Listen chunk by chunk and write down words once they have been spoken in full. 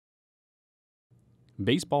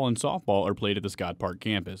Baseball and softball are played at the Scott Park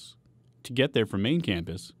campus. To get there from main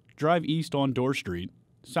campus, drive east on Dorr Street,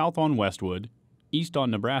 south on Westwood, east on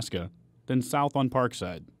Nebraska, then south on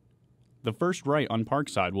Parkside. The first right on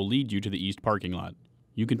Parkside will lead you to the east parking lot.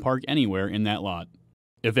 You can park anywhere in that lot.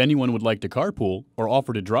 If anyone would like to carpool or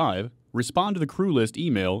offer to drive, respond to the crew list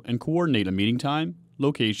email and coordinate a meeting time,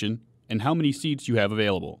 location, and how many seats you have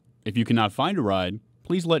available. If you cannot find a ride,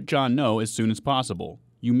 please let John know as soon as possible.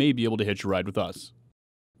 You may be able to hitch a ride with us.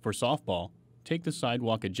 For softball, take the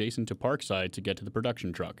sidewalk adjacent to Parkside to get to the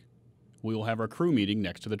production truck. We will have our crew meeting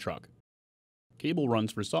next to the truck. Cable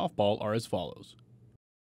runs for softball are as follows.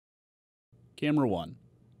 Camera 1.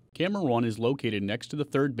 Camera 1 is located next to the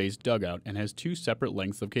third base dugout and has two separate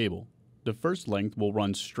lengths of cable. The first length will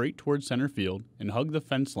run straight towards center field and hug the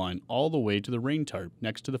fence line all the way to the rain tarp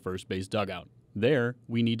next to the first base dugout. There,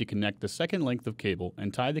 we need to connect the second length of cable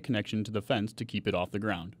and tie the connection to the fence to keep it off the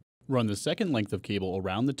ground. Run the second length of cable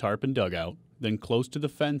around the tarp and dugout, then close to the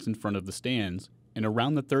fence in front of the stands, and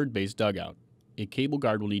around the third base dugout. A cable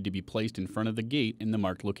guard will need to be placed in front of the gate in the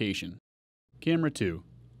marked location. Camera 2.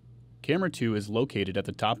 Camera 2 is located at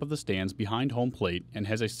the top of the stands behind home plate and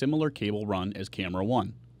has a similar cable run as Camera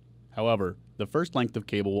 1. However, the first length of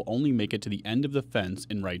cable will only make it to the end of the fence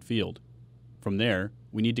in right field. From there,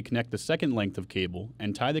 we need to connect the second length of cable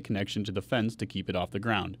and tie the connection to the fence to keep it off the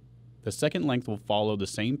ground. The second length will follow the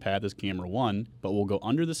same path as Camera 1, but will go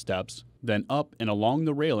under the steps, then up and along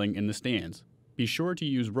the railing in the stands. Be sure to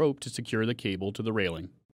use rope to secure the cable to the railing.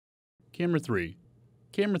 Camera 3.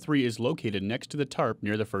 Camera 3 is located next to the tarp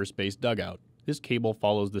near the first base dugout. This cable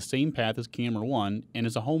follows the same path as Camera 1 and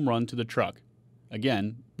is a home run to the truck.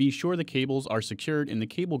 Again, be sure the cables are secured in the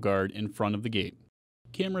cable guard in front of the gate.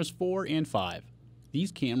 Cameras 4 and 5.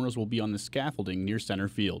 These cameras will be on the scaffolding near center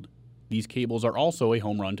field. These cables are also a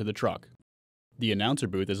home run to the truck. The announcer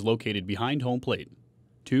booth is located behind home plate.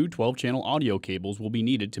 Two 12-channel audio cables will be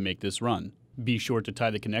needed to make this run. Be sure to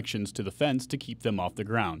tie the connections to the fence to keep them off the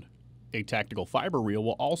ground. A tactical fiber reel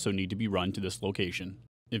will also need to be run to this location.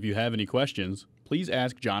 If you have any questions, please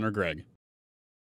ask John or Greg.